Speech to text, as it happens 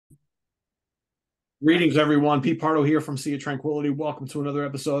Greetings, everyone. Pete Pardo here from Sea of Tranquility. Welcome to another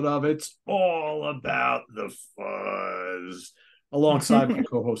episode of It's All About the Fuzz. Alongside my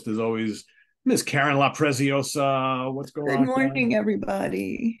co-host, as always, Miss Karen LaPreziosa. What's going Good on, Karen? morning,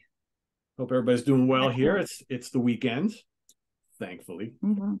 everybody. Hope everybody's doing well here. Excellent. It's the weekend, thankfully.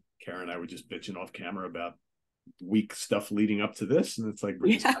 Mhm. Karen and I were just bitching off camera about week stuff leading up to this, and it's like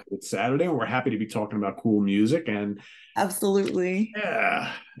Yeah, it's Saturday, and we're happy to be talking about cool music. And absolutely.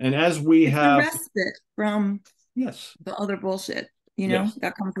 yeah, and as we It's the have, respite from yes, the other bullshit, yes.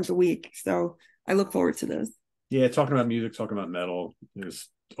 that comes with the week. So I look forward to this. Yeah, talking about music, talking about metal is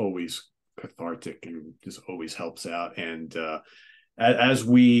always cathartic and just always helps out. And as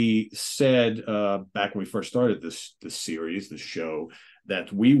we said back when we first started this series, this show,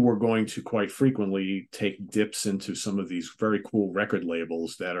 that we were going to quite frequently take dips into some of these very cool record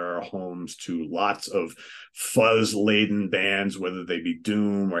labels that are homes to lots of fuzz-laden bands, whether they be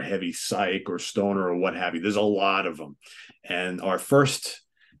doom or heavy psych or stoner or what have you. There's a lot of them. And our first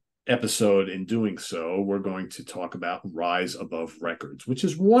episode, in doing so, we're going to talk about Rise Above Records, which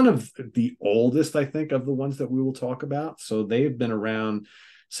is one of the oldest, I think, of the ones that we will talk about. So they have been around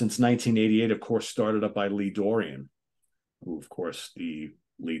since 1988, of course, started up by Lee Dorrian, who, of course, the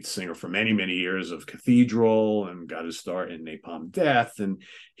lead singer for many, many years of Cathedral and got his start in Napalm Death. And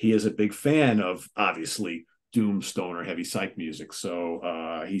he is a big fan of, obviously, doom, stoner, heavy psych music.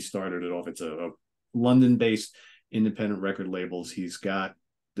 So he started it off. It's a London-based independent record labels.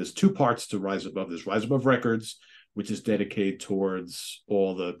 There's two parts to Rise Above. There's Rise Above Records, which is dedicated towards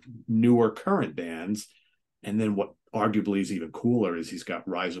all the newer current bands. And then what arguably is even cooler is he's got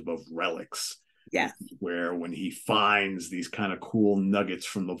Rise Above Relics, Yes. where when he finds these kind of cool nuggets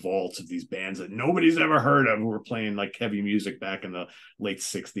from the vaults of these bands that nobody's ever heard of, who were playing like heavy music back in the late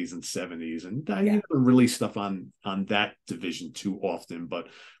 60s and 70s. And I Yeah. didn't release stuff on that division too often, but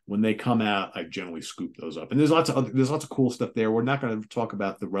when they come out, I generally scoop those up. And there's lots of cool stuff there. We're not going to talk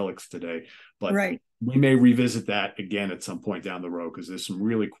about the relics today, but Right. we may revisit that again at some point down the road, because there's some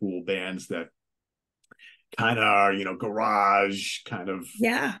really cool bands that kind of are, garage kind of,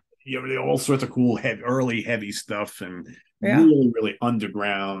 Yeah. all sorts of cool early heavy stuff, and Yeah. really, really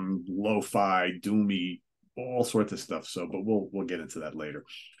underground, lo-fi, doomy, all sorts of stuff. So, but we'll get into that later.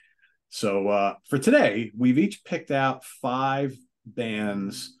 So for today, we've each picked out 5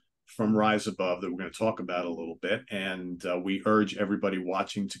 bands from Rise Above that we're going to talk about a little bit. And we urge everybody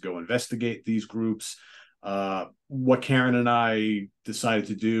watching to go investigate these groups. What Karen and I decided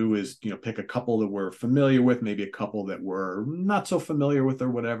to do is, pick a couple that we're familiar with, maybe a couple that we're not so familiar with or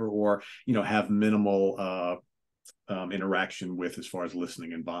whatever, or, have minimal interaction with as far as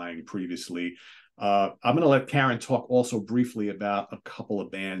listening and buying previously. I'm going to let Karen talk also briefly about a couple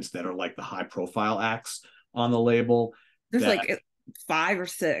of bands that are like the high profile acts on the label There's that, like 5 or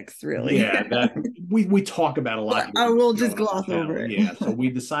 6, really. yeah, that we talk about a lot But here I on the will show just and on the gloss over channel. it. Yeah, so we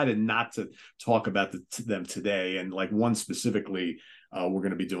decided not to talk about them today, and like one specifically, we're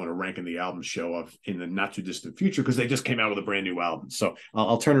going to be doing a ranking the album show of in the not too distant future, because they just came out with a brand new album. So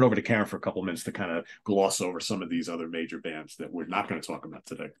I'll turn it over to Karen for a couple minutes to kind of gloss over some of these other major bands that we're not going to talk about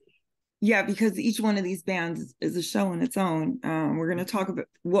today. Yeah, because each one of these bands is a show on its own. We're going to talk about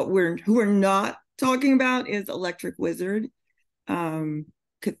who we're not talking about is Electric Wizard,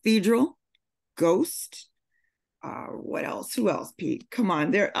 Cathedral, Ghost. What else? Who else, Pete? Come on,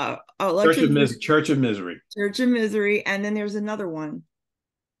 there. Electric Church of Misery. Church of Misery, and then there's another one.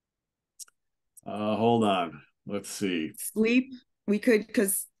 Hold on. Let's see. Sleep. We could,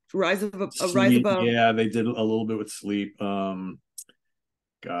 because Rise Sleep. Above. Yeah, they did a little bit with Sleep.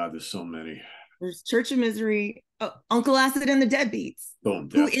 God, there's so many. There's Church of Misery, Uncle Acid and the Deadbeats, Boom.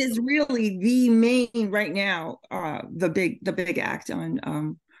 who Definitely. is really the main right now, the big act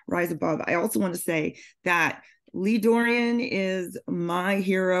on Rise Above. I also want to say that Lee Dorrian is my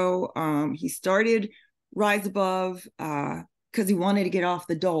hero. He started Rise Above because he wanted to get off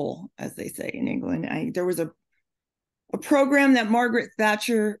the dole, as they say in England. There was a program that Margaret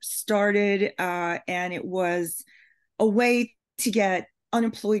Thatcher started, and it was a way to get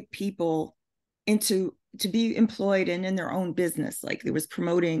unemployed people to be employed and in their own business. Like, it was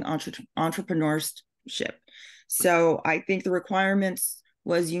promoting entrepreneurship. So I think the requirements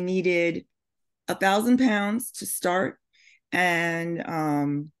was you needed £1,000 to start, and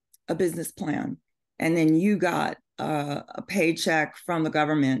a business plan, and then you got a paycheck from the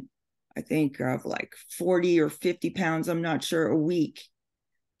government, I think of like 40 or 50 pounds, I'm not sure, a week,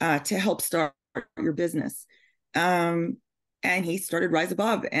 to help start your business. And he started Rise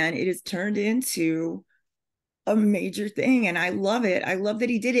Above, and it has turned into a major thing, and I love it. I love that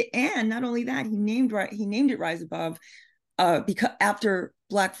he did it, and not only that, he named it Rise Above, because after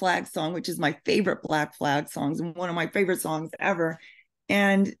Black Flag song, which is my favorite Black Flag songs and one of my favorite songs ever.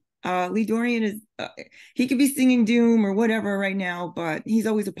 And Lee Dorrian is, he could be singing doom or whatever right now, but he's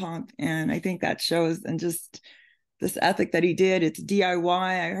always a punk. And I think that shows, and just this ethic that he did. It's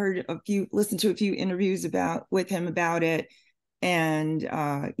DIY. I listened to a few interviews with him about it. And,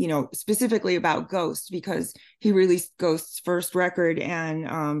 specifically about Ghost, because he released Ghost's first record.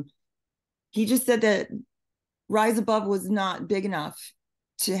 And he just said that Rise Above was not big enough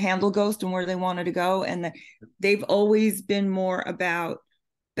to handle Ghost and where they wanted to go. And that they've always been more about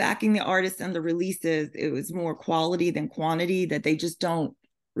backing the artists and the releases. It was more quality than quantity, that they just don't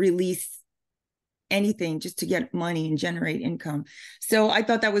release anything just to get money and generate income. So I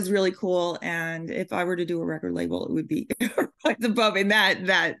thought that was really cool. And if I were to do a record label, it would be Rise Above in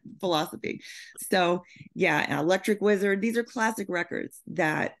that philosophy. So yeah, Electric Wizard, these are classic records.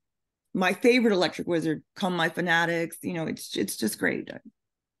 That my favorite Electric Wizard, Come My Fanatics, it's just great.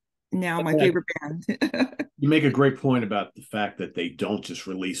 Now my favorite band. You make a great point about the fact that they don't just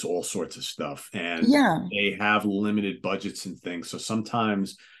release all sorts of stuff, and they have limited budgets and things. So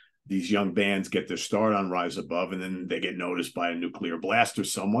sometimes these young bands get their start on Rise Above, and then they get noticed by a Nuclear Blast or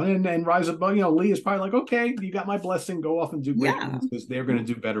someone, and Rise Above, Lee is probably like, okay, you got my blessing, go off and do great things, because they're going to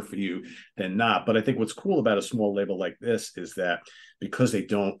do better for you than not. But I think what's cool about a small label like this is that because they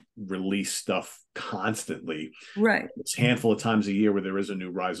don't release stuff constantly, right, it's a handful of times a year where there is a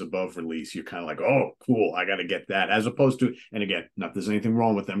new Rise Above release, you're kind of like, oh cool, I got to get that, as opposed to, and again, not there's anything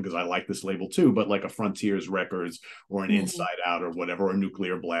wrong with them because I like this label too, but like a Frontiers Records or an Inside Out or whatever, or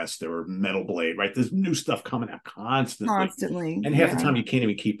Nuclear Blast or Metal Blade, right? There's new stuff coming out constantly, and half the time you can't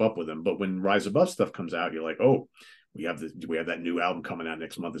even keep up with them. But when Rise Above stuff comes out, you're like, oh, we have that new album coming out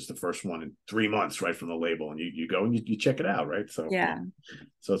next month. It's the first one in 3 months, right, from the label, and you go and you check it out, right? So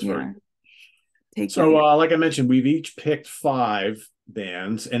so it's very so like I mentioned, we've each picked 5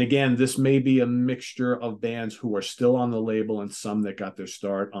 bands, and again, this may be a mixture of bands who are still on the label and some that got their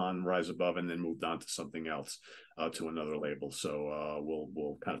start on Rise Above and then moved on to something else, to another label. So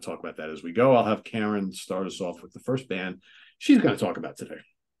we'll kind of talk about that as we go. I'll have Karen start us off with the first band she's going to talk about today.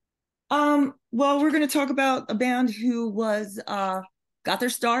 Well, we're going to talk about a band who was got their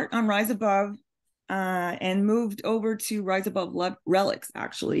start on Rise Above and moved over to Rise Above Relics,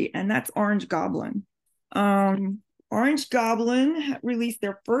 actually, and that's Orange Goblin. Orange Goblin released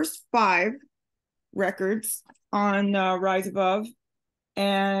their first 5 records on Rise Above,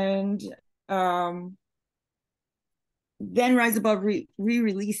 and then Rise Above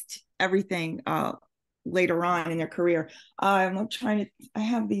re-released everything later on in their career. I'm trying to, I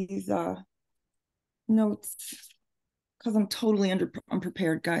have these notes because I'm totally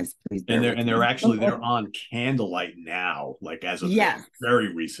unprepared, guys. Please. And they're actually they're on Candlelight now, like as of a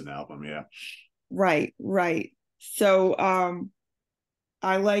very recent album. Yeah. Right. So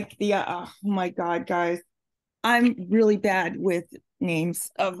I like the oh my God, guys. I'm really bad with names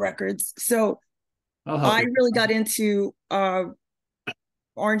of records. So I really got into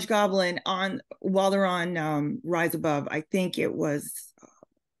Orange Goblin while they're on Rise Above. I think it was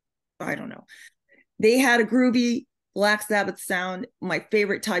I don't know. They had a groovy Black Sabbath sound, my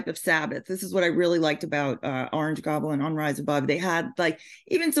favorite type of Sabbath. This is what I really liked about Orange Goblin on Rise Above. They had like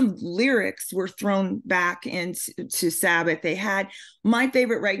even some lyrics were thrown back into Sabbath. They had my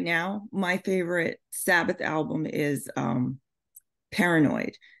favorite right now. My favorite Sabbath album is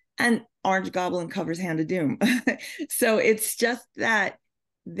Paranoid, and Orange Goblin covers Hand of Doom. So it's just that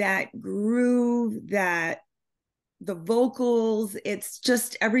groove, that the vocals, it's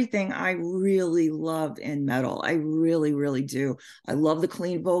just everything I really love in metal. I really, really do. I love the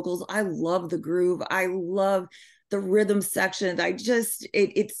clean vocals. I love the groove. I love the rhythm sections. I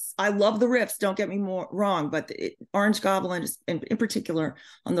love the riffs. Don't get me wrong, but Orange Goblin in particular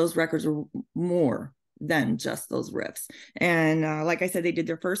on those records are more than just those riffs. And like I said, they did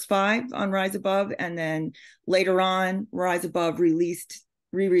their first 5 on Rise Above, and then later on, Rise Above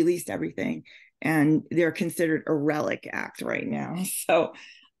re-released everything. And they're considered a relic act right now. So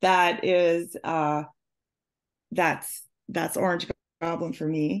that is that's Orange Goblin for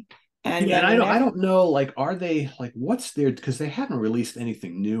me. And I don't know, like, are they like, what's their, because they haven't released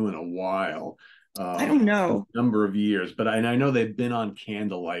anything new in a while. I don't know, number of years, but I know they've been on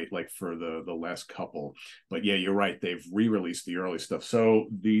Candlelight like for the last couple. But yeah, you're right, they've re-released the early stuff. So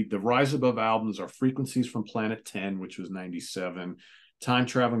the Rise Above albums are Frequencies from Planet 10, which was 97. Time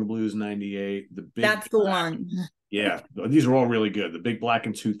Traveling Blues 98. That's the one. Yeah, these are all really good. The Big Black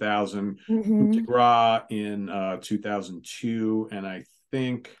in 2000, Gras in 2002, and I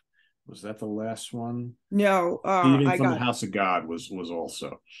think was that the last one? No, Even from the House of God was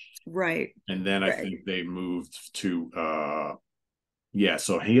also right. And then I think they moved to Yeah,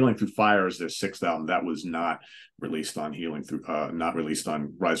 so Healing Through Fire is their sixth album. That was not released on not released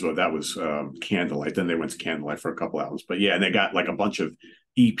on Rise Above. That was Candlelight. Then they went to Candlelight for a couple albums. But yeah, and they got like a bunch of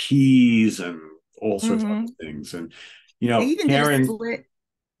EPs and all sorts of other Mm-hmm. things. And They even did a Karen split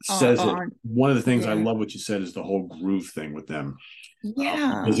says it. on One of the things I yeah. love what you said is the whole groove thing with them,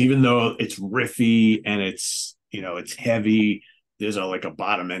 because Yeah. even though it's riffy and it's heavy, there's like a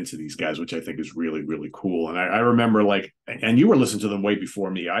bottom end to these guys, which I think is really, really cool. And I remember like, and you were listening to them way before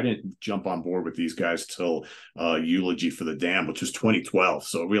me. I didn't jump on board with these guys till Eulogy for the Damned, which was 2012.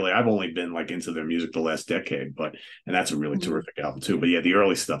 So really, I've only been like into their music the last decade, and that's a really Mhm. terrific album too. But yeah, the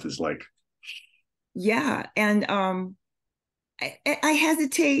early stuff is like, Yeah. And I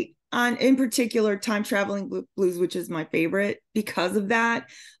hesitate on, in particular, Time Traveling Blues, which is my favorite because of that.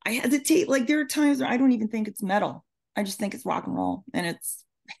 I hesitate. Like there are times where I don't even think it's metal. I just think it's rock and roll, and it's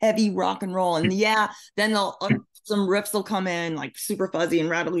heavy rock and roll. And yeah, then they'll some riffs will come in like super fuzzy and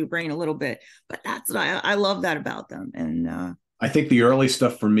rattle your brain a little bit. But that's what I love that about them. And I think the early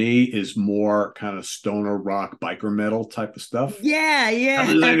stuff for me is more kind of stoner rock, biker metal type of stuff. yeah, Not that yeah,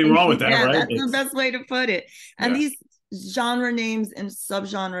 there's anything wrong with that, yeah. right? That's the best way to put it. And Yeah. these genre names and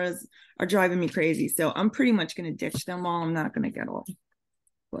subgenres are driving me crazy. So I'm pretty much going to ditch them all. I'm not going to get all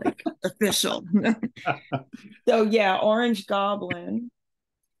like official. So yeah, Orange Goblin.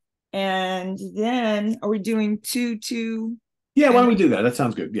 And then are we doing two Yeah, why and don't we do that? That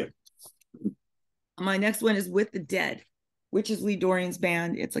sounds good. Yeah. my next one is With the Dead, which is Lee Dorrian's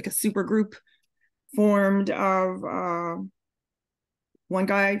band. It's like a super group formed of one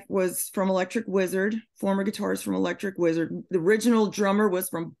guy was from Electric Wizard, former guitarist from Electric Wizard. The original drummer was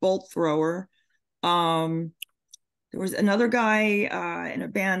from Bolt Thrower. Um, there was another guy in a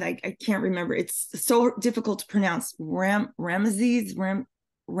band. I can't remember. It's so difficult to pronounce. Ramses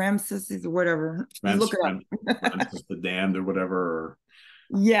or whatever. You look it up. Ramses the Damned or whatever.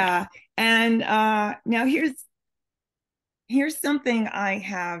 Yeah. And now here's something I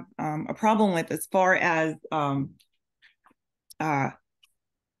have a problem with as far as uh,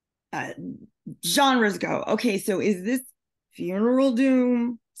 uh, genres go. Okay, so is this funeral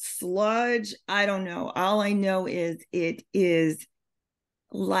doom, sludge? I don't know. All I know is it is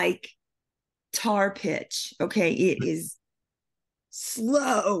like tar pitch. Okay, it is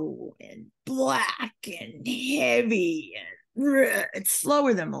slow and black and heavy and it's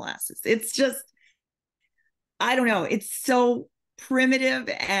slower than molasses. It's just, I don't know. It's so primitive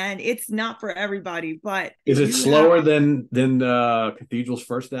and it's not for everybody. But Is if it you have, slower than Cathedral's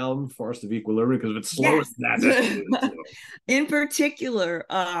first album, Forest of Equilibrium? Because if it's slower yes, than that, that's really slow. in particular,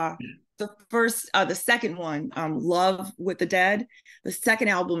 the second one, Love with the Dead. The second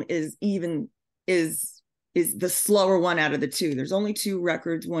album is even is the slower one out of the two. There's only two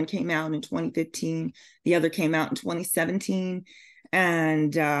records. One came out in 2015. The other came out in 2017.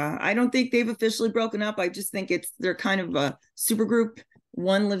 And I don't think they've officially broken up. I just think they're kind of a super group.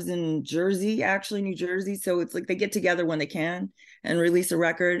 One lives in Jersey, actually New Jersey. So it's like they get together when they can and release a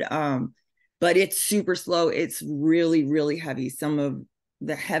record. But it's super slow. It's really, really heavy. Some of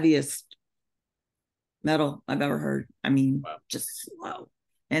the heaviest metal I've ever heard. I mean, Wow. just slow.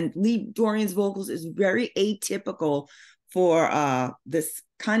 And Lee Dorrian's vocals is very atypical for this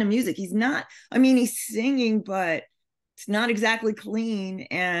kind of music. He's not, I mean, he's singing, but it's not exactly clean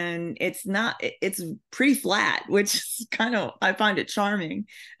and it's pretty flat, which is kind of, I find it charming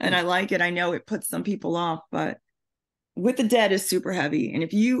and I like it. I know it puts some people off, but With the Dead is super heavy. And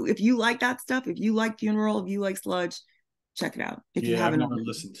if you like that stuff, if you like funeral, if you like sludge, check it out if you Yeah, I've haven't never already.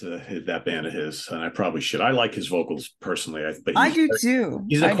 listened to that band of his, and I probably should. I like his vocals personally, but I do too.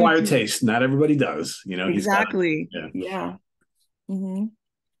 he's an I do acquired too. taste. Not everybody does. He's got Exactly. yeah. Yeah. Mm-hmm.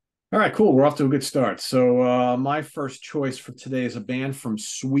 All right, cool. We're off to a good start. So my first choice for today is a band from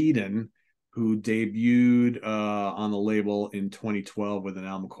Sweden who debuted on the label in 2012 with an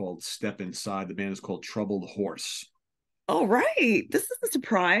album called Step Inside. The band is called Troubled Horse. All right. This is a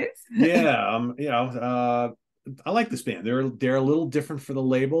surprise. Yeah, I like this band. They're a little different for the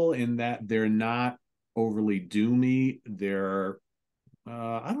label in that they're not overly doomy. They're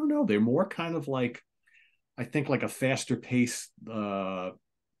I don't know. They're more kind of like I think like a faster pace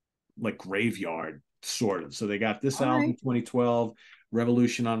like Graveyard sort of. So they got this All album right. 2012.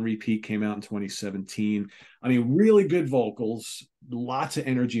 Revolution on Repeat came out in 2017. I mean, really good vocals, lots of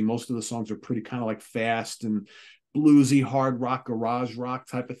energy. Most of the songs are pretty kind of like fast and bluesy, hard rock, garage rock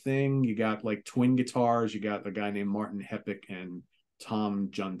type of thing. You got like twin guitars. You got a guy named Martin Hepic and Tom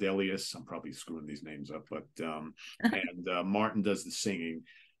Jondelius. I'm probably screwing these names up, but Martin does the singing.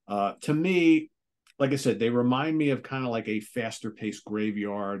 To me, like I said, they remind me of kind of like a faster paced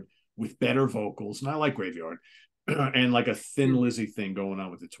Graveyard with better vocals. And I like Graveyard, and like a Thin Lizzy thing going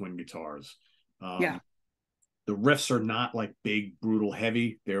on with the twin guitars. Yeah. The riffs are not like big, brutal,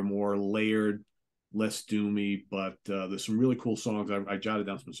 heavy. They're more layered, less doomy, but there's some really cool songs. I jotted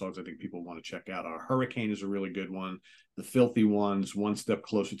down some songs I think people want to check out. Hurricane is a really good one. The Filthy Ones, One Step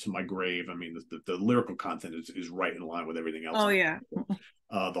Closer to My Grave. I mean, the lyrical content is right in line with everything else. Oh, yeah.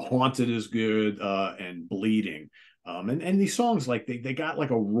 The Haunted is good, and Bleeding. And these songs, like they got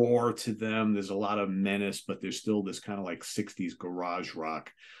like a roar to them. There's a lot of menace, but there's still this kind of like 60s garage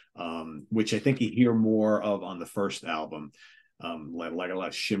rock, which I think you hear more of on the first album. Like a lot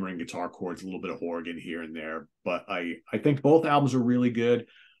of shimmering guitar chords, a little bit of organ here and there. But I think both albums are really good.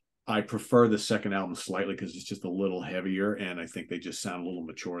 I prefer the second album slightly because it's just a little heavier, and I think they just sound a little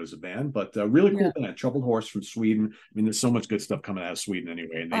mature as a band. But really cool band, Troubled Horse from Sweden. I mean, there's so much good stuff coming out of Sweden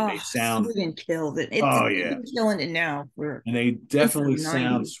anyway, and they sound. Sweden killed it. Oh yeah, killing it now. And they definitely the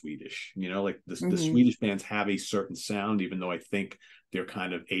sound 90s. Swedish. You know, like the Swedish bands have a certain sound, even though I think they're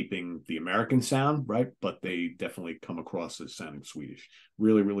kind of aping the American sound, right? But they definitely come across as sounding Swedish.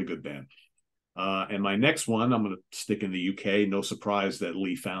 Really, really good band. And my next one, I'm going to stick in the UK. No surprise that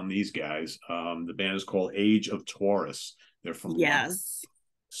Lee found these guys. The band is called Age of Taurus. They're from London.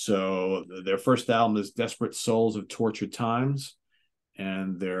 So their first album is Desperate Souls of Tortured Times.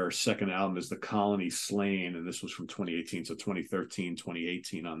 And their second album is The Colony Slain. And this was from 2018. So 2013,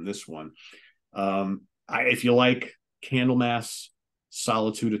 2018 on this one. If you like Candlemass,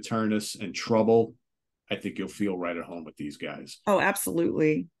 Solitude Eternus, and Trouble, I think you'll feel right at home with these guys. Oh,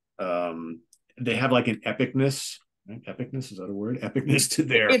 absolutely. They have like an epicness. Right? Epicness, is that a word? Epicness to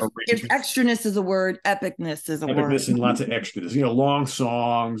their if extraness is a word, epicness is a word. Epicness and lots of extras. You know, long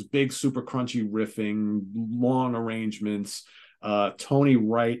songs, big, super crunchy riffing, long arrangements. Tony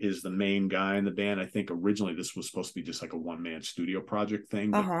Wright is the main guy in the band. I think originally this was supposed to be just like a one-man studio project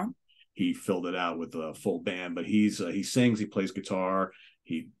thing, but he filled it out with a full band. But he sings, he plays guitar,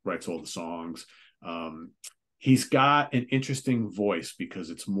 he writes all the songs. He's got an interesting voice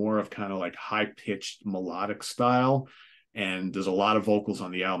because it's more of kind of like high-pitched melodic style, and there's a lot of vocals on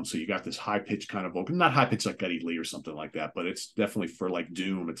the album. So you got this high-pitched kind of vocal, not high-pitched like Geddy Lee or something like that, but it's definitely for like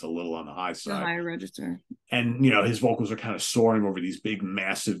doom. It's a little on the high side. The higher register. And, you know, his vocals are kind of soaring over these big,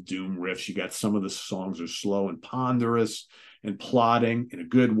 massive doom riffs. You got some of the songs are slow and ponderous and plodding in a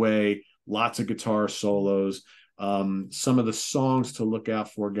good way. Lots of guitar solos. Some of the songs to look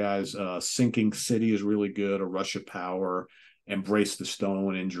out for, guys. Sinking City is really good. A Rush of Power, Embrace the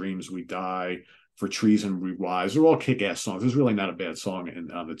Stone, In Dreams We Die, For Treason We Rise. They're all kick-ass songs. There's really not a bad song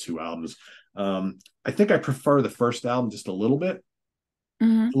on the two albums. I think I prefer the first album just a little bit.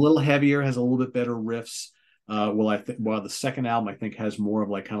 A little heavier, has a little bit better riffs. While the second album I think has more of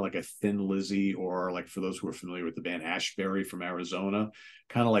like kind of like a Thin Lizzy, or like, for those who are familiar with the band, Ashbury from Arizona,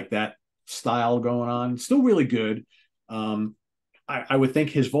 kind of like that style going on. Still really good. I would think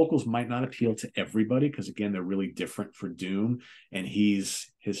his vocals might not appeal to everybody because, again, they're really different for doom, and his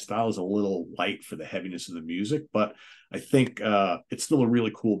style is a little light for the heaviness of the music. But I think it's still a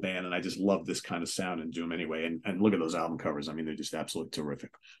really cool band, and I just love this kind of sound in doom anyway. And look at those album covers. I mean, they're just absolutely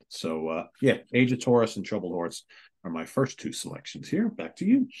terrific. So yeah, Age of Taurus and Troubled Horse are my first two selections here. Back to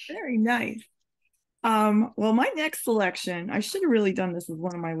you. Very nice. Well, my next selection, I should have really done this with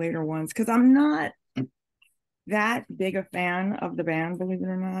one of my later ones because I'm not that big a fan of the band, believe it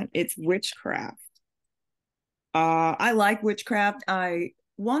or not. It's Witchcraft. I like Witchcraft. I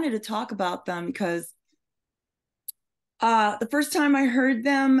wanted to talk about them because the first time I heard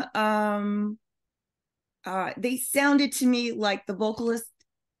them, they sounded to me like the vocalist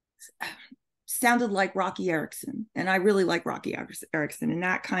sounded like Rocky Erickson, and I really like Rocky Erickson, and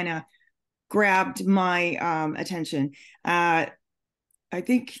that kind of grabbed my attention. I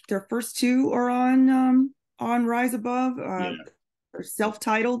think their first two are on Rise Above, or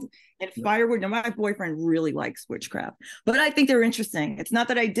self-titled, and Firewood. Now, my boyfriend really likes Witchcraft, but I think they're interesting. It's not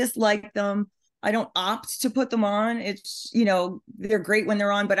that I dislike them. I don't opt to put them on. It's, you know, they're great when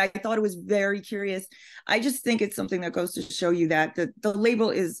they're on, but I thought it was very curious. I just think it's something that goes to show you that the label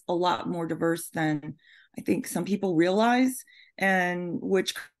is a lot more diverse than I think some people realize. And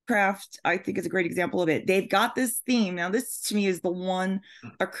Witchcraft, I think, is a great example of it. They've got this theme. Now, this to me is the one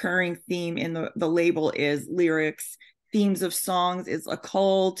occurring theme in the label is lyrics, themes of songs, is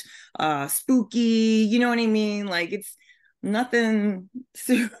occult, spooky, you know what I mean? Like, it's nothing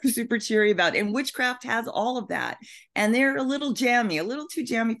super cheery about it. And Witchcraft has all of that. And they're a little jammy, a little too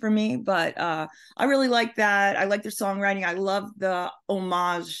jammy for me, but I really like that. I like their songwriting. I love the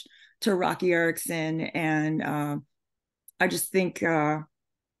homage to Rocky Erickson. And I just think, I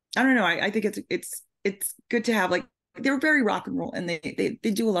don't know. I think it's good to have, like, they're very rock and roll, and they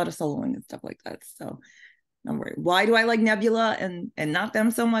do a lot of soloing and stuff like that. So Don't worry. Why do I like Nebula and not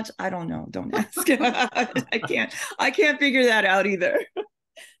them so much? I don't know. Don't ask. I can't figure that out either.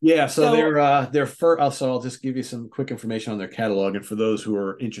 Yeah, so So they're first. Also, I'll just give you some quick information on their catalog, and for those who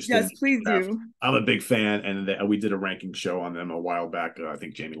are interested in yes, please craft, do. I'm a big fan, and we did a ranking show on them a while back. I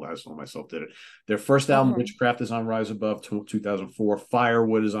think Jamie Laswell and myself did it. Their first album, Uh-huh. Witchcraft, is on Rise Above 2004.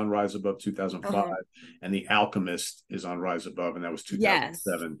 Firewood is on Rise Above 2005, Uh-huh. and The Alchemist is on Rise Above, and that was Yes.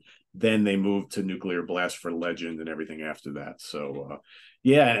 2007. Then they moved to Nuclear Blast for Legend and everything after that. So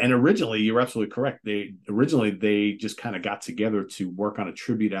yeah, and originally you're absolutely correct. They just kind of got together to work on a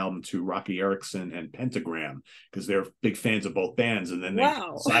tribute album to Rocky Erickson and Pentagram because they're big fans of both bands, and then they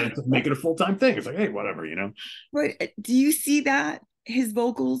Wow. decided to make it a full-time thing. It's like, hey, whatever, you know. But do you see that his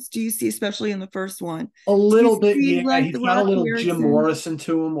vocals? Do you see, especially in the first one? A Do you little bit, see yeah. like the He's got a Rocky little Jim Erickson? Morrison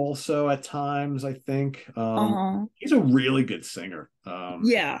to him also at times, I think. Uh-huh. He's a really good singer.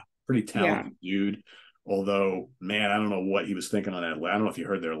 Yeah. Pretty Yeah. talented dude. Although, man, I don't know what he was thinking on that. I don't know if you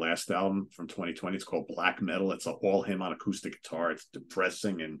heard their last album from 2020. It's called Black Metal. It's all him on acoustic guitar. It's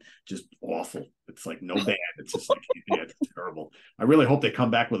depressing and just awful. It's like no band. It's just like, yeah, it's terrible. I really hope they come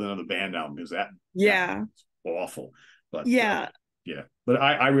back with another band album because that Yeah. is awful. But Yeah. yeah, but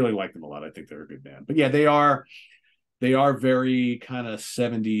I really like them a lot. I think they're a good band. But yeah, they are very kind of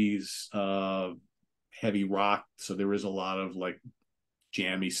 70s heavy rock. So there is a lot of like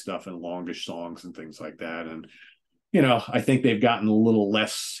jammy stuff and longish songs and things like that. And I think they've gotten a little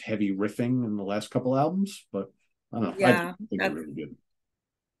less heavy riffing in the last couple albums, but I don't know. I Yeah. think they're really good.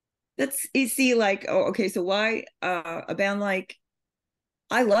 That's you see, like, oh, okay, so why a band like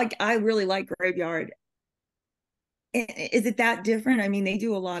I really like Graveyard. Is it that different? I mean, they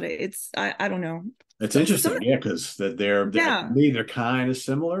do a lot of it's I don't know. It's Some interesting, yeah, because to yeah, me they're kind of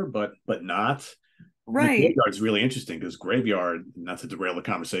similar, but not. I mean, right, Graveyard's really interesting because Graveyard, not to derail the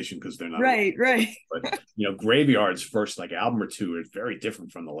conversation because they're not, right. but Graveyard's first like album or two is very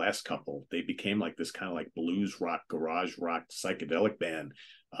different from the last couple. They became like this kind of like blues rock, garage rock, psychedelic band.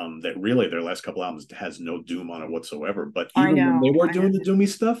 That really their last couple albums has no doom on it whatsoever. But I even when know, they were I know. doing the doomy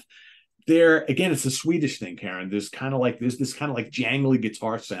stuff, there again, it's a Swedish thing, Karen. There's this kind of like jangly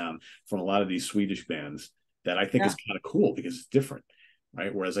guitar sound from a lot of these Swedish bands that I think is Yeah, kind of cool because it's different,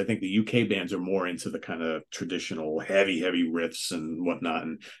 right? Whereas I think the UK bands are more into the kind of traditional heavy riffs and whatnot.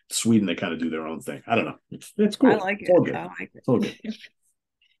 And Sweden, they kind of do their own thing. I don't know. It's I cool. like It's it. all good. I like It's all good. it.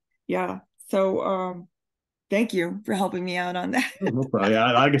 Yeah. So thank you for helping me out on that. No problem.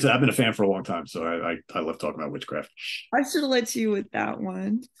 Yeah, like I said, I've been a fan for a long time, so I love talking about witchcraft. I should have let you with that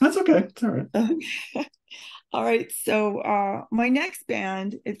one. That's okay. It's all right. All right. So my next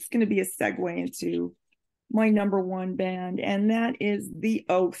band, it's gonna be a segue into my number one band, and that is The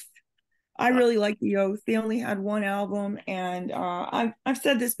Oath. I really like The Oath. They only had one album, and I've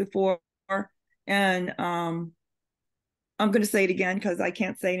said this before, and I'm going to say it again because I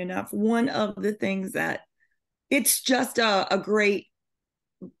can't say it enough. One of the things that it's just a great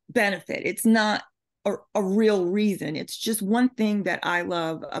benefit. It's not a real reason. It's just one thing that I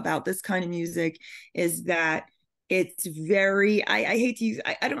love about this kind of music is that it's very, I hate to use,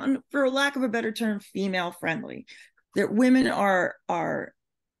 I don't, for lack of a better term, female friendly. That women are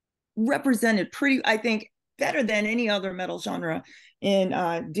represented pretty, I think, better than any other metal genre in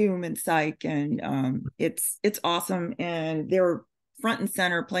doom and psych, and it's awesome. And they're front and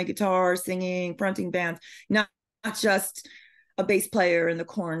center, playing guitar, singing, fronting bands, not just a bass player in the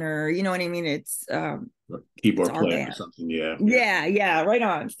corner. You know what I mean? It's Keyboard our player or band. something. Yeah, yeah. Yeah, right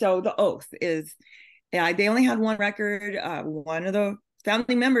on. So The Oath is, yeah, they only had one record. One of the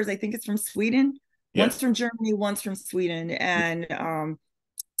founding members, I think, is from Sweden. Yeah. One's from Germany, one's from Sweden, and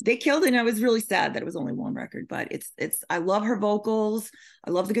they killed it. And I was really sad that it was only one record, but it's I love her vocals. I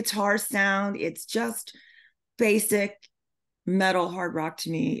love the guitar sound. It's just basic metal hard rock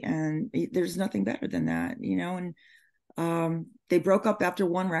to me, and there's nothing better than that, and they broke up after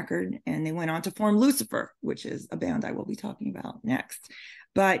one record and they went on to form Lucifer, which is a band I will be talking about next.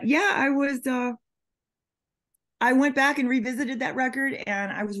 But yeah, I went back and revisited that record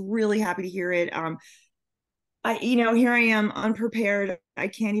and I was really happy to hear it. Here I am unprepared. I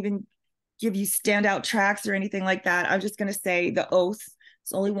can't even give you standout tracks or anything like that. I'm just going to say The Oath.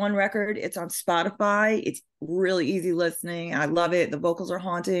 It's only one record. It's on Spotify. It's really easy listening. I love it. The vocals are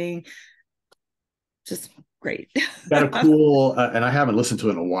haunting. Just great. Got a cool, and I haven't listened to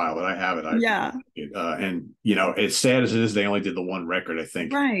it in a while, but I have it. Yeah. And as sad as it is, they only did the one record. I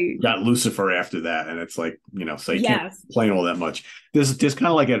think Right. got Lucifer after that, and it's like so you can't Yes. complain all that much. There's kind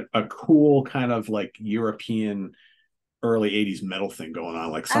of like a cool kind of like European early '80s metal thing going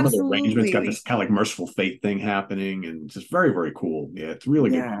on. Like some of the arrangements got Absolutely. this kind of like Merciful Fate thing happening, and just very very cool. Yeah, it's really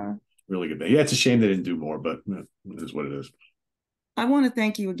good. Yeah. Really good band. Yeah, it's a shame they didn't do more, but it is what it is. I want to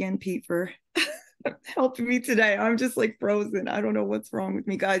thank you again, Pete, for helping me today. I'm just like frozen. I don't know what's wrong with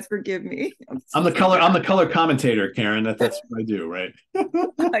me, guys. Forgive me. I'm the color commentator, Karen. That's what I do, right?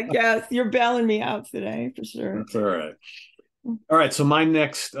 I guess you're bailing me out today for sure. That's all right. All right. So my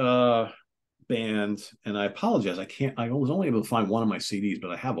next band, and I apologize, I was only able to find one of my CDs,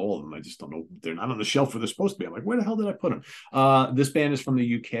 but I have all of them. I just don't know, they're not on the shelf where they're supposed to be. I'm like, where the hell did I put them? This band is from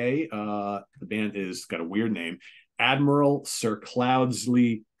the UK. The band is got a weird name, Admiral Sir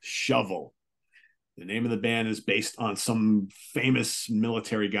Cloudsley Shovel. The name of the band is based on some famous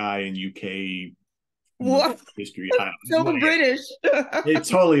military guy in UK What? history. So British. It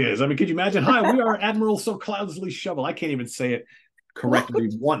totally is. I mean, could you imagine? Hi, we are Admiral Sir Cloudsley Shovel. I can't even say it correctly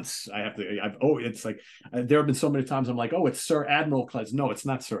once. I have to. It's like there have been so many times I'm like, oh, it's Sir Admiral Clouds. No, it's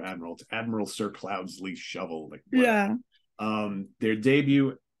not Sir Admiral. It's Admiral Sir Cloudsley Shovel. Like, yeah. Their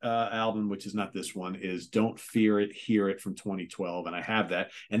debut album, which is not this one, is Don't Fear It, Hear It from 2012, and I have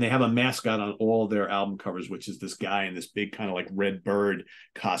that. And they have a mascot on all their album covers, which is this guy in this big kind of like red bird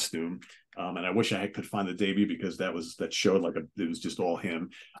costume. And I wish I could find the debut because that showed like it was just all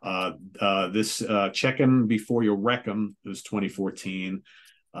him. This Check 'Em Before You Wreck 'Em was 2014.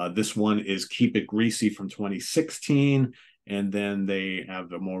 This one is Keep It Greasy from 2016. And then they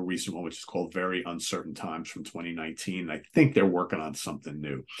have a more recent one, which is called Very Uncertain Times from 2019. I think they're working on something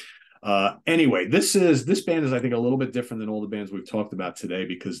new. Anyway, this band is, I think, a little bit different than all the bands we've talked about today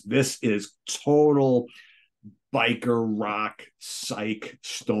because this is total biker rock, psych,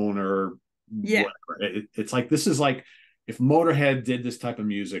 stoner. Yeah. It's like, this is like if Motorhead did this type of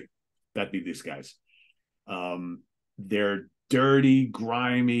music, that'd be these guys. They're dirty,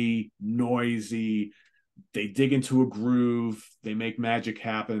 grimy, noisy. They dig into a groove. They make magic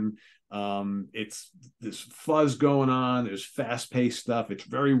happen. It's this fuzz going on. There's fast-paced stuff. It's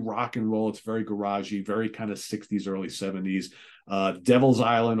very rock and roll. It's very garagey, very kind of 60s, early 70s. Devil's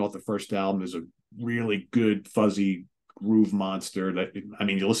Island off the first album is a really good, fuzzy groove monster that, I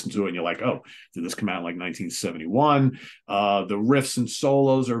mean, you listen to it and you're like, oh, did this come out in like 1971? The riffs and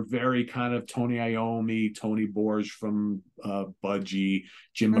solos are very kind of Tony Iommi, Tony Borge from Budgie,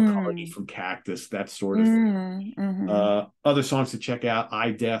 Jim McCartney from Cactus, that sort of thing. Other songs to check out: I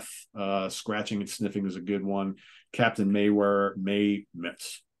Death, Scratching and Sniffing is a good one. Captain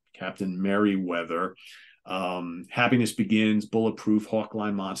Merryweather, Happiness Begins, Bulletproof,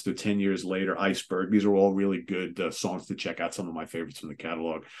 Hawkline Monster, 10 Years Later, Iceberg. These are all really good songs to check out. Some of my favorites from the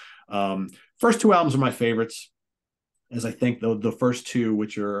catalog. First two albums are my favorites, as I think the first two,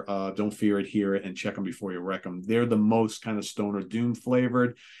 which are Don't Fear It, Hear It, and Check 'Em Before You Wreck 'Em, they're the most kind of stoner doom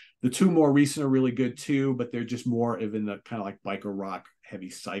flavored. The two more recent are really good too, but they're just more of in the kind of like biker rock, heavy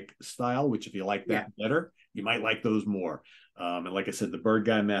psych style, which if you like that better, you might like those more. And like I said, the Bird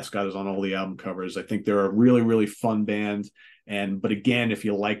Guy mascot is on all the album covers. I think they're a really, really fun band. But again, if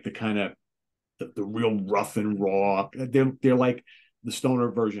you like the kind of the real rough and raw, they're like the stoner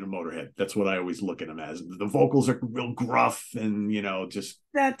version of Motorhead. That's what I always look at them as. The vocals are real gruff and, just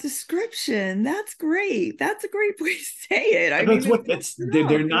that description. That's great. That's a great way to say it. I mean,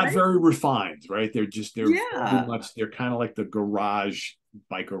 they're not very refined, right? They're yeah, they're kind of like the garage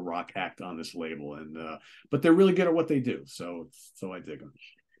biker rock act on this label, and but they're really good at what they do. So I dig them.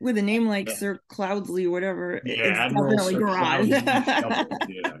 With a name like Sir Cloudsley, whatever, yeah, it's Admiral definitely Sir garage.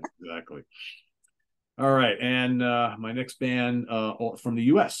 Yeah, exactly. All right, and my next band from the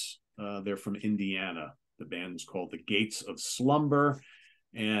U.S. They're from Indiana. The band is called The Gates of Slumber,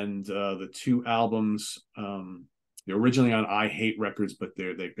 and the two albums. They're originally on I Hate Records, but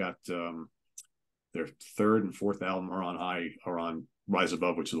they've got their third and fourth album are on Rise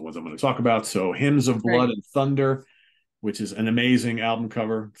Above, which are the ones I'm going to talk about. So Hymns of Blood and Thunder, which is an amazing album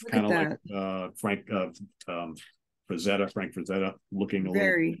cover. It's kind of like Frank Frazetta looking a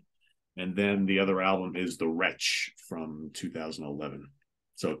little. And then the other album is The Wretch from 2011.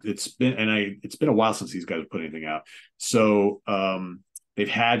 So it's been a while since these guys have put anything out. So they've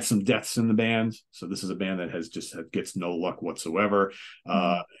had some deaths in the band. So this is a band that gets no luck whatsoever.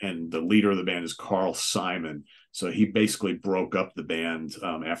 And the leader of the band is Carl Simon. So he basically broke up the band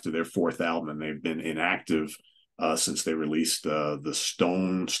after their fourth album, and they've been inactive since they released the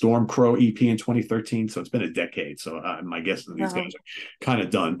Stormcrow EP in 2013. So it's been a decade. So my guess is these guys are kind of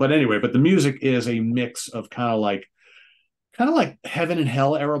done. But anyway, the music is a mix of kind of like Heaven and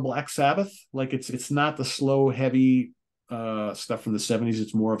Hell era Black Sabbath. Like it's not the slow, heavy stuff from the 70s.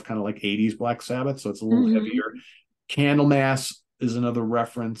 It's more of kind of like 80s Black Sabbath. So it's a little heavier. Candlemass is another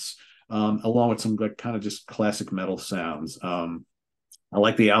reference, along with some like kind of just classic metal sounds. I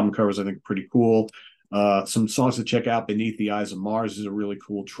like the album covers. I think pretty cool. Some songs to check out: "Beneath the Eyes of Mars" is a really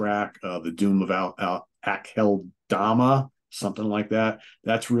cool track. "The Doom of Akeldama," something like that.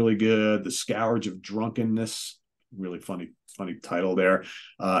 That's really good. "The Scourge of Drunkenness," really funny title there.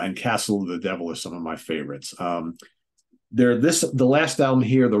 And "Castle of the Devil" are some of my favorites. The last album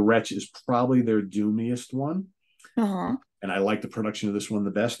here, "The Wretch," is probably their doomiest one. Uh-huh. And I like the production of this one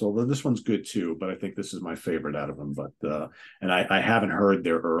the best, although this one's good too. But I think this is my favorite out of them. But and I haven't heard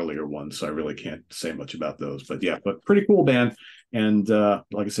their earlier ones, so I really can't say much about those. But yeah, but pretty cool band. And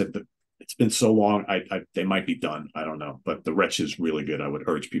like I said, it's been so long. They might be done. I don't know. But "The Wretch" is really good. I would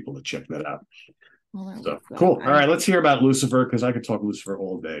urge people to check that out. Well, So cool. All right, let's hear about Lucifer, because I could talk Lucifer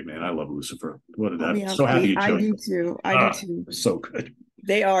all day, man. I love Lucifer. What did that? yeah, So happy you I chose do them. too. I do too. So good.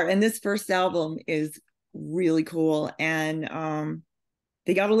 They are, and this first album is really cool. And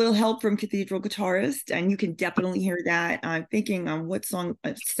they got a little help from Cathedral guitarist, and you can definitely hear that. I'm thinking on what song,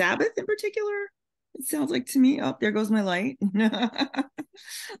 Sabbath in particular. It sounds like to me. Oh, there goes my light.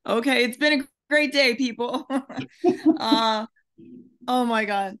 Okay, it's been a great day, people. Oh my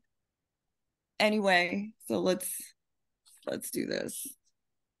God. Anyway, so let's do this.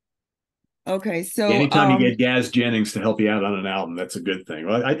 Okay, so Anytime you get Gaz Jennings to help you out on an album, that's a good thing.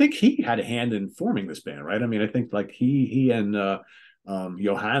 Well, I think he had a hand in forming this band, right? I mean, I think like he and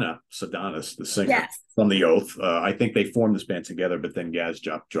Johanna Sadanis, the singer, yes, from The Oath, I think they formed this band together, but then Gaz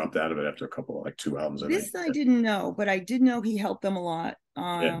dropped out of it after a couple of like 2 albums. this I didn't know, but I did know he helped them a lot.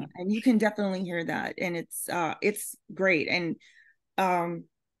 Yeah. And you can definitely hear that, and it's great. And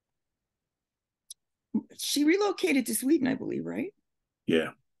she relocated to Sweden, I believe, right?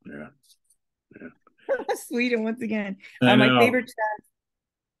 Yeah. Sweden once again. I My know. favorite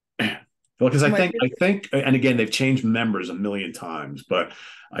Well, because I think, and again, they've changed members a million times, but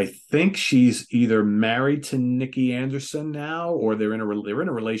I think she's either married to Nikki Anderson now, or they're in a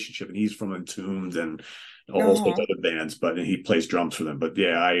relationship, and he's from Entombed and all sorts of other bands, but he plays drums for them. But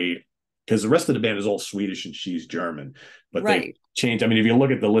yeah, because the rest of the band is all Swedish and she's German, but they changed. I mean, if you look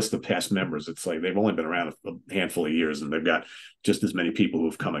at the list of past members, it's like they've only been around a handful of years, and they've got just as many people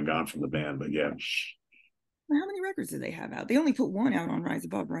who've come and gone from the band. But yeah. How many records do they have out? They only put one out on Rise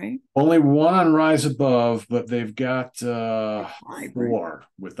Above, right? Only one on Rise Above, but they've got five, four right?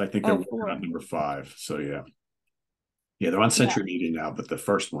 with, I think they're working on number 5. So yeah. Yeah, they're on Century Media now, but the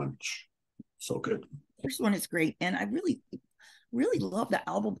first one, so good. First one is great. And I really love the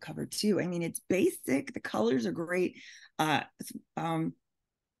album cover too. I mean, it's basic, the colors are great.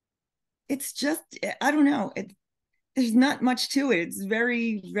 It's just, I don't know, there's not much to it. It's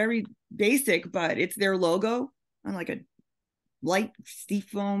very, very basic, but it's their logo on like a light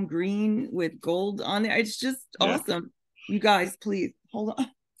seafoam green with gold on there. It's just awesome. You guys, please hold on.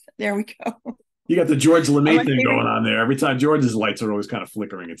 There we go. You got the George LeMay thing going on there. Every time George's lights are always kind of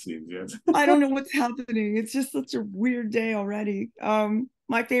flickering, it seems. Yes. I don't know what's happening. It's just such a weird day already.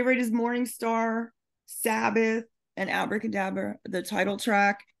 My favorite is Morning Star, Sabbath, and Abracadabra, the title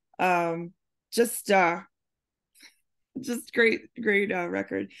track. Just great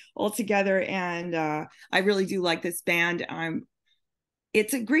record altogether. And I really do like this band.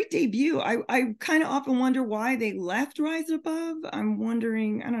 It's a great debut. I kind of often wonder why they left Rise Above. I'm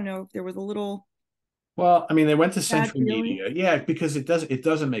wondering, I don't know if there was a little. Well, I mean, they went to Century Media. Yeah, because it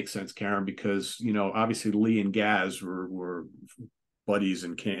doesn't make sense, Karen, because, obviously Lee and Gaz were buddies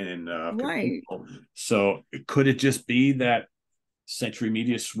and right. So could it just be that Century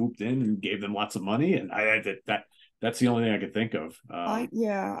Media swooped in and gave them lots of money? And that's the only thing I could think of. I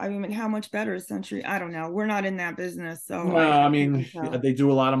mean, how much better is Century? I don't know. We're not in that business, so no. I mean, they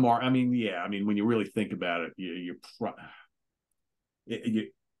do a lot of more. I mean, yeah. I mean, when you really think about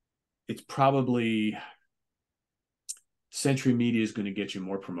it, it's probably Century Media is going to get you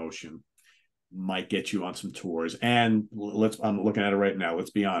more promotion, might get you on some tours, and I'm looking at it right now.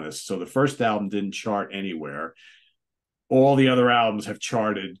 Let's be honest. So the first album didn't chart anywhere. All the other albums have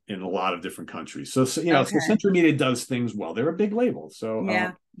charted in a lot of different countries. So so Century Media does things well. They're a big label, so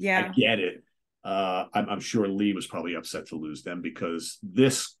I get it. I'm sure Lee was probably upset to lose them, because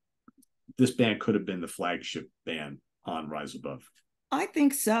this band could have been the flagship band on Rise Above. I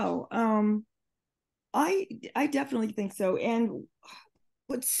think so. I definitely think so. And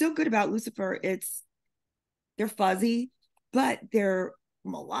what's so good about Lucifer, they're fuzzy, but they're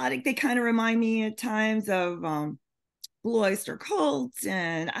melodic. They kind of remind me at times of Blue Oyster Cult,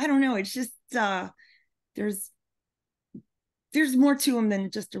 and I don't know. It's just there's more to them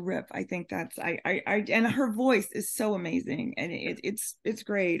than just a riff. I think that's and her voice is so amazing, and it's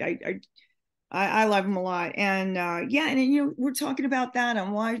great. I love them a lot, and and we're talking about that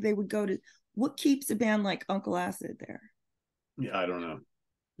and why they would go to what keeps a band like Uncle Acid there. Yeah, I don't know.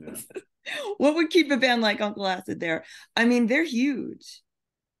 Yeah. What would keep a band like Uncle Acid there? I mean, they're huge.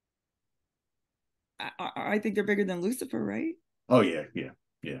 I think they're bigger than Lucifer, right? Oh yeah, yeah,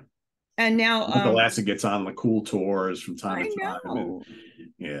 yeah. And now, Michael Acid gets on the cool tours from time I to time, and know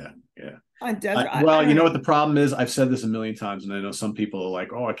yeah, yeah. on Desert. I Well, you don't know know. what the problem is? I've said this a million times, and I know some people are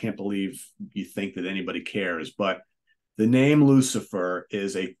like, "Oh, I can't believe you think that anybody cares." But the name Lucifer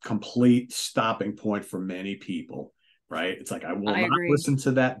is a complete stopping point for many people, right? It's like I will I not agree. listen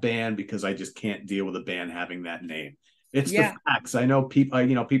to that band because I just can't deal with a band having that name. It's the Yeah, facts. I know people.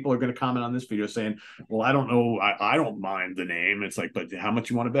 People are going to comment on this video saying, "Well, I don't know. I don't mind the name." It's like, but how much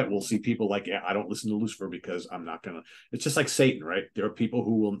you want to bet? We'll see people like, "Yeah, I don't listen to Lucifer because I'm not gonna." It's just like Satan, right? There are people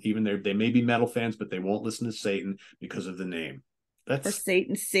who will even they may be metal fans, but they won't listen to Satan because of the name. or That's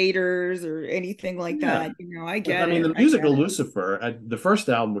Satan Satyrs or anything like yeah. that. I I get mean, it. the I music get of it. Lucifer, the first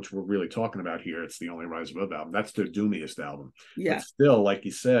album, which we're really talking about here, it's the only Rise Above album. That's their doomiest album. But Yeah. still, like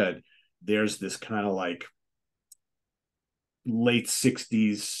you said, there's this kind of like late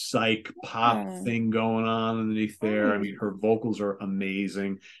 60s psych pop Yeah. thing going on underneath there. I Right. mean, her vocals are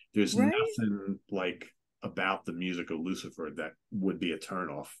amazing. There's Right. nothing like about the music of Lucifer that would be a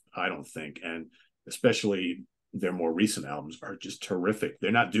turnoff, I don't think. And especially their more recent albums are just terrific.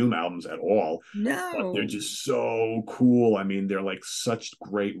 They're not Doom albums at all, but they're No. just so cool. I mean, they're like such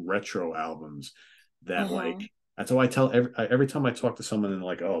great retro albums that like Uh-huh. that's how I tell every time I talk to someone and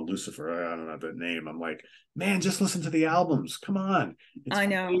like, oh, Lucifer, I don't know that name. I'm like, man, just listen to the albums. Come on, it's I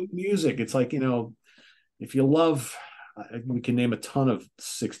know. great music. It's like if you love, we can name a ton of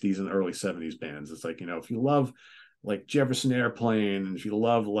 '60s and early '70s bands. It's like if you love like Jefferson Airplane, and if you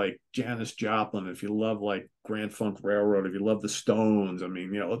love like Janis Joplin, if you love like Grand Funk Railroad, if you love the Stones, I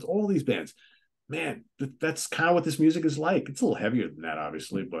mean, it's all these bands. Man, that's kind of what this music is like. It's a little heavier than that,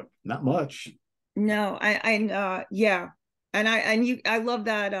 obviously, but not much. No, yeah. I love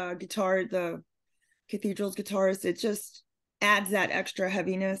that guitar, the Cathedral's guitarist. It just adds that extra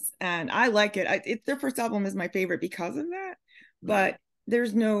heaviness, and I like it. Their first album is my favorite because of that. Yeah. But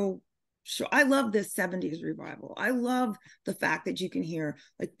there's no show. I love this 70s revival. I love the fact that you can hear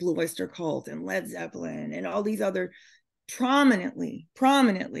like Blue Oyster Cult and Led Zeppelin and all these other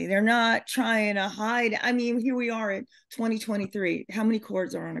prominently. They're not trying to hide. I mean, here we are in 2023. How many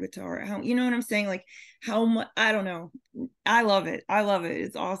chords are on a guitar? How, you know what I'm saying? Like how much, I don't know. I love it. I love it.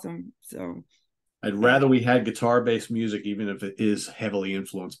 It's awesome. So I'd uh, rather we had guitar-based music, even if it is heavily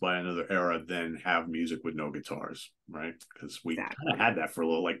influenced by another era, than have music with no guitars, right? Because we kind of exactly. had that for a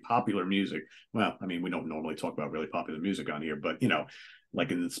little, like popular music. Well, I mean, we don't normally talk about really popular music on here, but like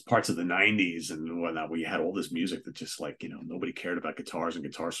in parts of the '90s and whatnot, we had all this music that just like nobody cared about guitars and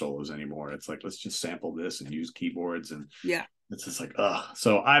guitar solos anymore. It's like let's just sample this and use keyboards and Yeah. it's just like, ugh.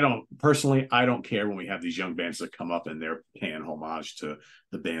 So I don't care when we have these young bands that come up and they're paying homage to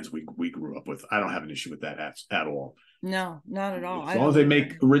the bands we grew up with. I don't have an issue with that at all. No, not at all. As I long as don't they either.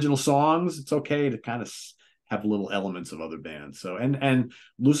 make original songs, it's okay to kind of have little elements of other bands. So and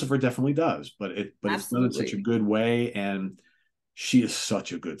Lucifer definitely does, but it's done in such a Absolutely. good way, and she is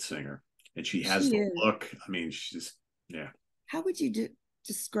such a good singer, and she has She the is. look. I mean, she's just yeah. How would you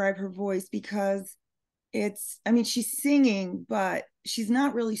describe her voice? Because I mean, she's singing, but she's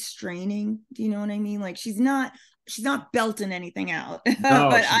not really straining. Do you know what I mean? Like she's not belting anything out. but No,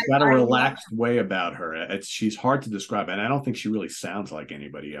 she's got a I love relaxed way about her. She's hard to describe, and I don't think she really sounds like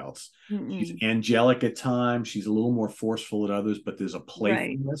anybody else. She's mm-mm. angelic at times. She's a little more forceful at others, but there's a Right.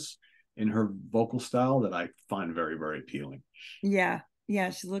 playfulness in her vocal style that I find very, very appealing. Yeah. Yeah.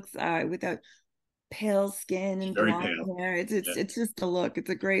 She looks with that pale skin She's and very blonde pale. hair. Yeah. It's just a look. It's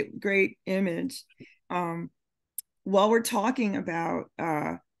a great image. Um, while we're talking about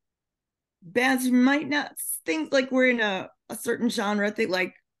bands who might not think like we're in a certain genre, they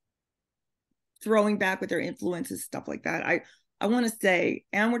like throwing back with their influences, stuff like that. I want to say,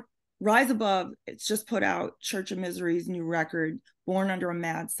 and we're Rise Above, it's just put out Church of Misery's new record, Born Under a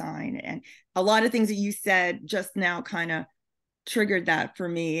Mad Sign. And a lot of things that you said just now kind of triggered that for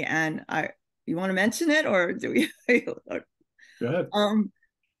me. And you want to mention it or do we? Go ahead. um,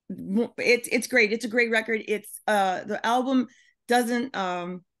 it's great. It's a great record. It's the album doesn't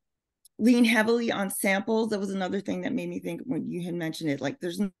lean heavily on samples. That was another thing that made me think when you had mentioned it. Like,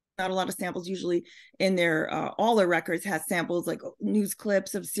 there's not a lot of samples usually in their all their records has samples like news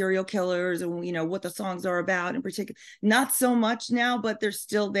clips of serial killers and what the songs are about in particular. Not so much now, but they're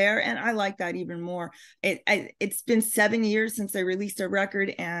still there, and I like that even more. It's been 7 years since they released a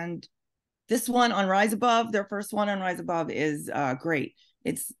record, and this one on Rise Above, their first one on Rise Above, is great.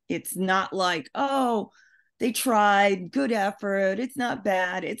 It's not like, oh, they tried, good effort. It's not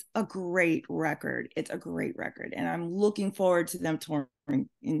bad. It's a great record. It's a great record. And I'm looking forward to them touring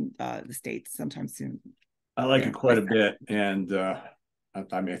in the States sometime soon. I like it They're quite a bit. And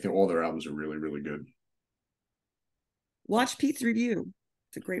I mean, I think all their albums are really, really good. Watch Pete's review.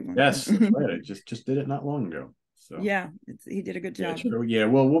 It's a great one. Yes, that's right. I just did it not long ago. So Yeah, he did a good yeah, job. true. Yeah,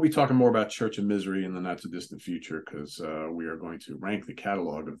 well, we'll be talking more about Church of Misery in the not too distant future because we are going to rank the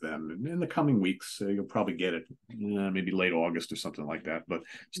catalog of them in the coming weeks. You'll probably get it maybe late August or something like that. But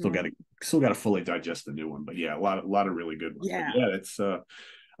still got to fully digest the new one. But yeah, a lot of really good ones. Yeah, but yeah, it's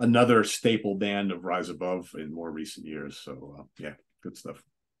another staple band of Rise Above in more recent years. So yeah, good stuff.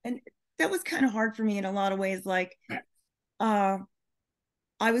 and that was kind of hard for me in a lot of ways. Like, uh,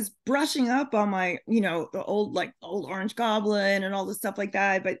 I was brushing up on my, the old Orange Goblin and all the stuff like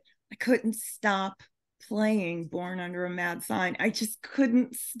that, but I couldn't stop playing Born Under a Mad Sign. I just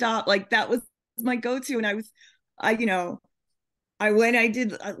couldn't stop. Like that was my go-to. And I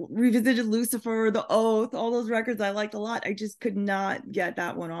revisited Lucifer, The Oath, all those records I liked a lot. I just could not get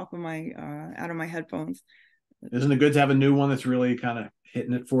that one off of my out of my headphones. Isn't it good to have a new one that's really kind of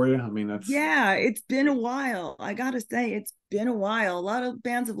hitting it for you? I mean, Yeah, it's been a while. I gotta say, it's been a while. A lot of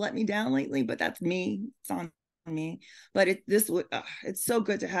bands have let me down lately, but that's me. It's on me. But it's so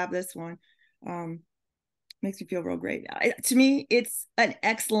good to have this one. Makes me feel real great. To me, it's an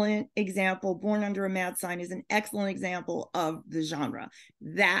excellent example. Born Under a Mad Sign is an excellent example of the genre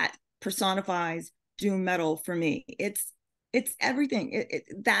that personifies doom metal for me. It's everything.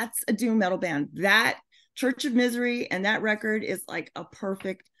 That's a doom metal band. That Church of Misery and that record is like a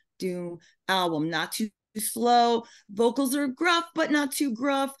perfect doom album. Not too slow. Vocals are gruff, but not too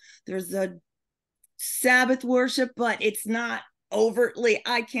gruff. There's a Sabbath worship, but it's not overtly.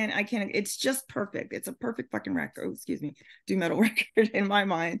 I can't. It's just perfect. It's a perfect fucking record. Oh, excuse me, doom metal record in my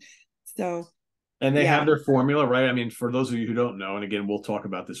mind. So and they have their formula, right? I mean, for those of you who don't know, and again, we'll talk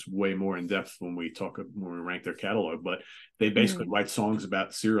about this way more in depth when we rank their catalog, but they basically write songs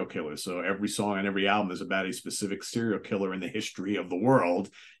about serial killers. So every song on every album is about a specific serial killer in the history of the world.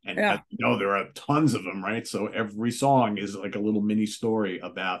 And there are tons of them, right? So every song is like a little mini story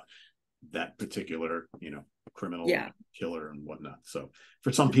about that particular, criminal killer and whatnot. So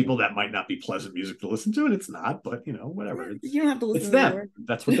for some people that might not be pleasant music to listen to, and it's not, but whatever. You don't have to listen to them. Them.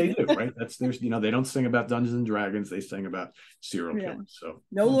 That's what they do, right? They don't sing about Dungeons and Dragons, they sing about serial killers. So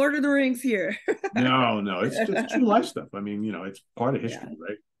no Lord of the Rings here. no, it's just true life stuff. I mean, it's part of history,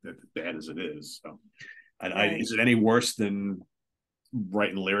 right? As bad as it is. So is it any worse than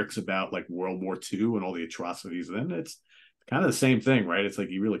writing lyrics about like World War II and all the atrocities? Then it's kind of the same thing, right? It's like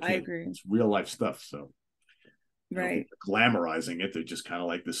you really can't. I agree. It's real life stuff. So right, glamorizing it, they're just kind of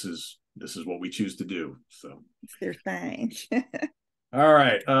like, this is what we choose to do. So it's their thing. All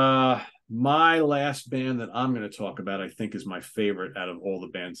right, my last band that I'm going to talk about, I think, is my favorite out of all the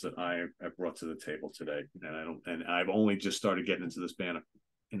bands that I have brought to the table today. And I've only just started getting into this band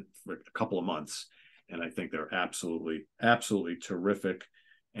for a couple of months, and I think they're absolutely terrific.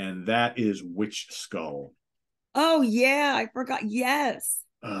 And that is Witch Skull. Oh yeah, I forgot. Yes.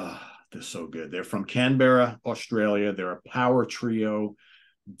 They're so good. They're from Canberra, Australia. They're a power trio,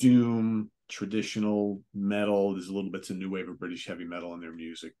 doom, traditional metal. There's a little bits of new wave of British heavy metal in their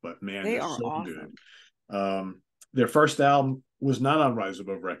music, but man, they're so awesome. Good. Their first album was not on Rise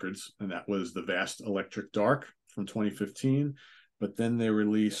Above Records, and that was The Vast Electric Dark from 2015. But then they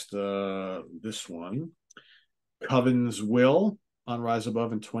released this one, Coven's Will, on Rise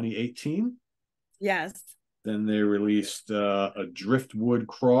Above in 2018. Yes. Then they released a Driftwood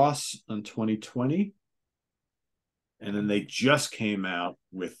Cross in 2020. And then they just came out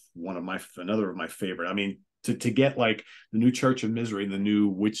with another of my favorite. I mean, to get like the new Church of Misery and the new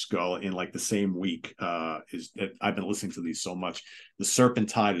Witch Skull in like the same week I've been listening to these so much. The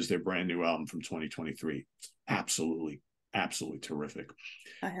Serpentine is their brand new album from 2023. It's absolutely terrific.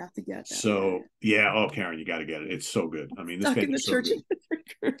 I have to get that. So yeah, Karen, you got to get it. It's so good. I mean, this band is so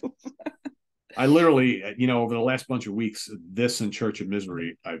good. I literally, over the last bunch of weeks, this and Church of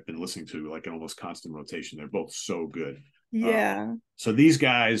Misery, I've been listening to like an almost constant rotation. They're both so good. Yeah. So these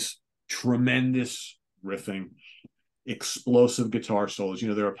guys, tremendous riffing, explosive guitar solos.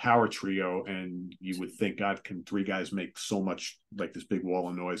 They're a power trio, and you would think, God, can three guys make so much like this big wall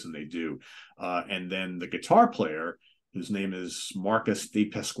of noise? And they do. And then the guitar player, whose name is Marcus Di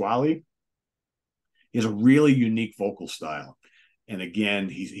Pasquale, he has a really unique vocal style. And again,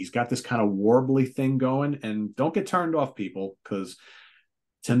 he's got this kind of warbly thing going. And don't get turned off, people, because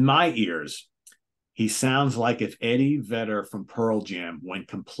to my ears, he sounds like if Eddie Vedder from Pearl Jam went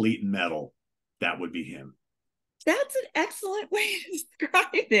complete metal, that would be him. That's an excellent way to describe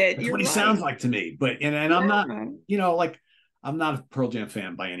it. That's You're what he right. sounds like to me. But and I'm not, Yeah. like I'm not a Pearl Jam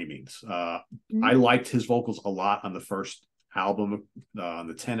fan by any means. I Mhm. liked his vocals a lot on the first album, on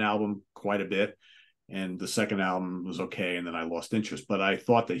the 10 album, quite a bit. And the second album was okay, and then I lost interest. But I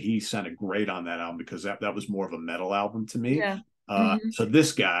thought that he sounded great on that album because that was more of a metal album to me. Yeah. Hmm. So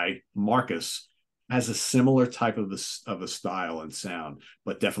this guy, Marcus, has a similar type of a style and sound,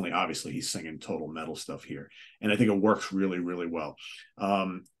 but definitely, obviously, he's singing total metal stuff here, and I think it works really, really well.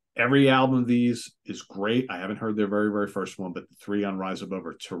 Every album of these is great. I haven't heard their very, very first one, but the three on Rise Above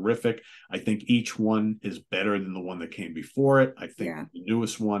are terrific. I think each one is better than the one that came before it. I think Yeah. the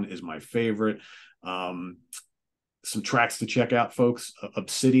newest one is my favorite. Um, some tracks to check out, folks: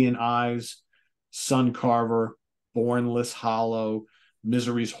 Obsidian Eyes, Sun Carver, Bornless Hollow,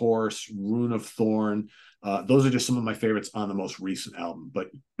 Misery's Horse, Rune of Thorn. Those are just some of my favorites on the most recent album,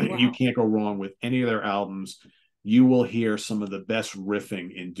 but you Wow. can't go wrong with any of their albums. You will hear some of the best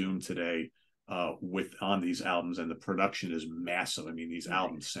riffing in Doom today with on these albums, and the production is massive. I mean, these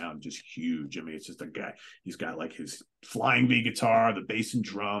albums sound just huge. I mean, it's just a guy. He's got like his flying V guitar, the bass and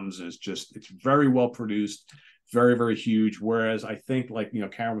drums, and it's very well produced, very, very huge. Whereas I think, like,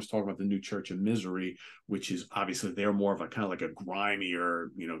 Karen was talking about the new Church of Misery, which is obviously they're more of a kind of like a grimier,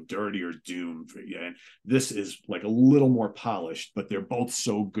 dirtier Doom. Yeah, and this is like a little more polished, but they're both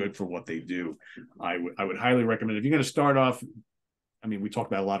so good for what they do. I would highly recommend, if you're going to start off. I mean, we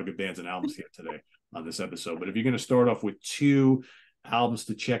talked about a lot of good bands and albums here today on this episode, but if you're going to start off with two albums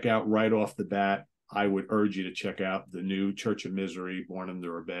to check out right off the bat, I would urge you to check out the new Church of Misery, Born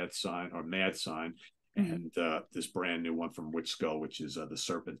Under a Bad Sign or Mad Sign, Mhm. and this brand new one from Witch Skull, which is The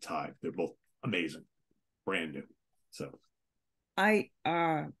Serpent Tide. They're both amazing, brand new. So I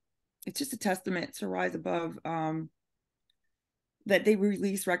it's just a testament to Rise Above, that they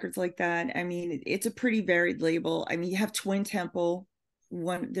release records like that. I mean, it's a pretty varied label. I mean, you have Twin Temple,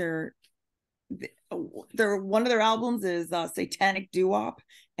 one their one of their albums is Satanic Doo-Wop,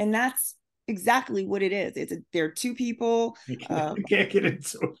 and that's exactly what it is. They're two people. you can't get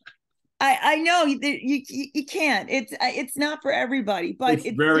into it. I know you can't. It's not for everybody, but It's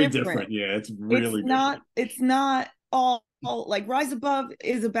it's very different. different. Yeah, it's really different. It's not all like Rise Above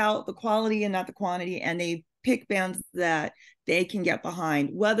is about the quality and not the quantity, and they pick bands that they can get behind,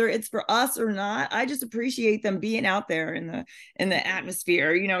 whether it's for us or not. I just appreciate them being out there in the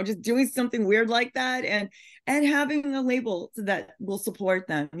atmosphere, just doing something weird like that, and having a label that will support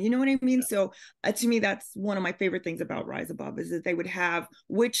them. You know what I mean? So to me, that's one of my favorite things about Rise Above is that they would have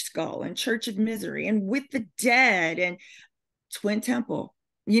Witch Skull and Church of Misery and With the Dead and Twin Temple.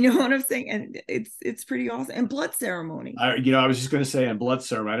 You know what I'm saying? And it's pretty awesome. And Blood Ceremony. I was just going to say, on Blood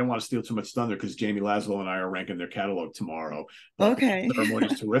Ceremony, I didn't want to steal too much thunder because Jamie Laszlo and I are ranking their catalog tomorrow. But Okay. Blood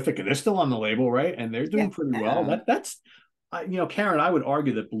Ceremony is terrific, and they're still on the label, right? And they're doing pretty well. Yeah. That's Karen, I would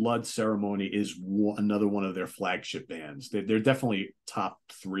argue that Blood Ceremony is another one of their flagship bands. They're definitely top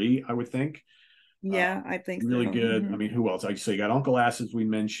three, I would think. Uh, Yeah, I think so. really good. I Mhm. mean, who else? So you got Uncle Acids, we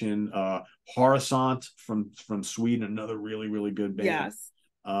mentioned. Horisont from Sweden, another really, really good band. Yes.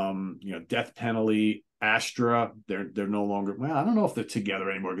 Death Penalty, Astra. They're no longer. Well, I don't know if they're together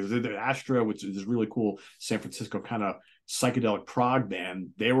anymore because they're Astra, which is this really cool San Francisco kind of psychedelic prog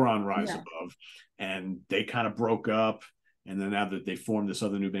band. They were on Rise Yeah. Above, and they kind of broke up. And then now that they formed this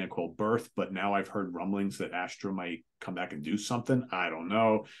other new band called Birth, but now I've heard rumblings that Astra might come back and do something. I don't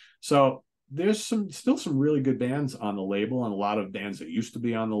know. So there's still some really good bands on the label, and a lot of bands that used to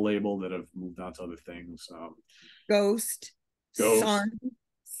be on the label that have moved on to other things. Ghost, Ghost, Sun,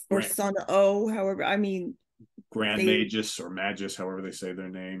 or Sun O, however. I mean, Grand they Magus or Magus, however they say their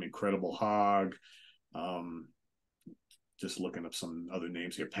name, Incredible Hog. Um, just looking up some other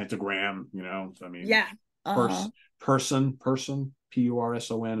names here. Pentagram, I mean, yeah. Uh-huh. Person, Purson,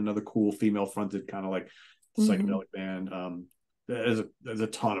 another cool female fronted kind of like Hmm. psychedelic band. There's a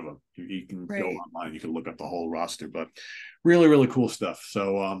ton of them. You can go Right. online, you can look up the whole roster, but really, really cool stuff.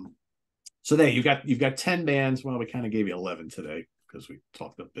 So there you've got 10 bands. Well, we kind of gave you 11 today because we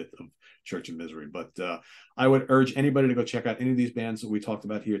talked a bit of Church of Misery. But I would urge anybody to go check out any of these bands that we talked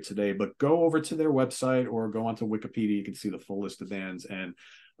about here today. But go over to their website or go onto Wikipedia. You can see the full list of bands and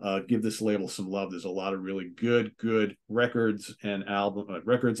give this label some love. There's a lot of really good records and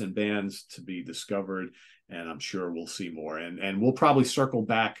records and bands to be discovered, and I'm sure we'll see more. And we'll probably circle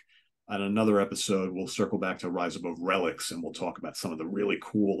back on another episode. We'll circle back to Rise Above Relics, and we'll talk about some of the really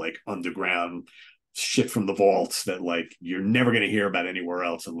cool, like, underground shit from the vaults that, like, you're never going to hear about anywhere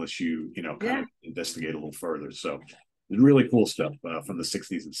else unless you kind Yeah. of investigate a little further. So it's really cool stuff from the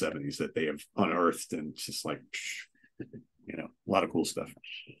 60s and 70s that they have unearthed, and it's just like, a lot of cool stuff.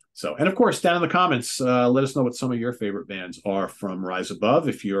 So, and of course, down in the comments, let us know what some of your favorite bands are from Rise Above.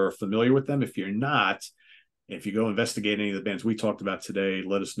 If you're familiar with them, if you're not, if you go investigate any of the bands we talked about today,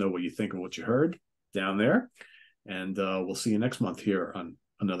 let us know what you think of what you heard down there. And we'll see you next month here on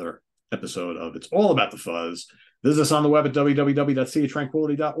another episode of It's All About the Fuzz. Visit us on the web at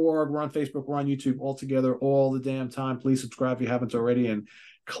www.seatranquility.org. We're on Facebook. We're on YouTube all together all the damn time. Please subscribe if you haven't already, and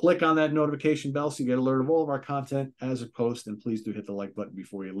click on that notification bell so you get alert of all of our content as it posts. And please do hit the like button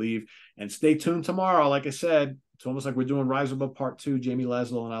before you leave. And stay tuned tomorrow. Like I said, it's almost like we're doing Rise Above Part 2. Jamie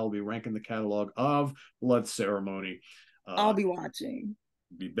Laszlo and I will be ranking the catalog of Blood Ceremony. I'll be watching.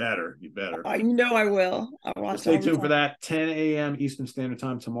 Be better. You know I will. I'll watch. Stay tuned for that. 10 a.m. Eastern Standard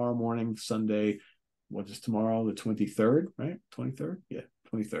Time tomorrow morning, Sunday. What is tomorrow? The 23rd, right? 23rd? Yeah,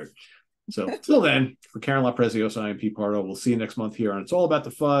 23rd. So till then, for Karen LaPreziosa, I am Pete Pardo. We'll see you next month here on It's All About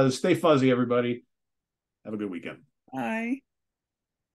the Fuzz. Stay fuzzy, everybody. Have a good weekend. Bye.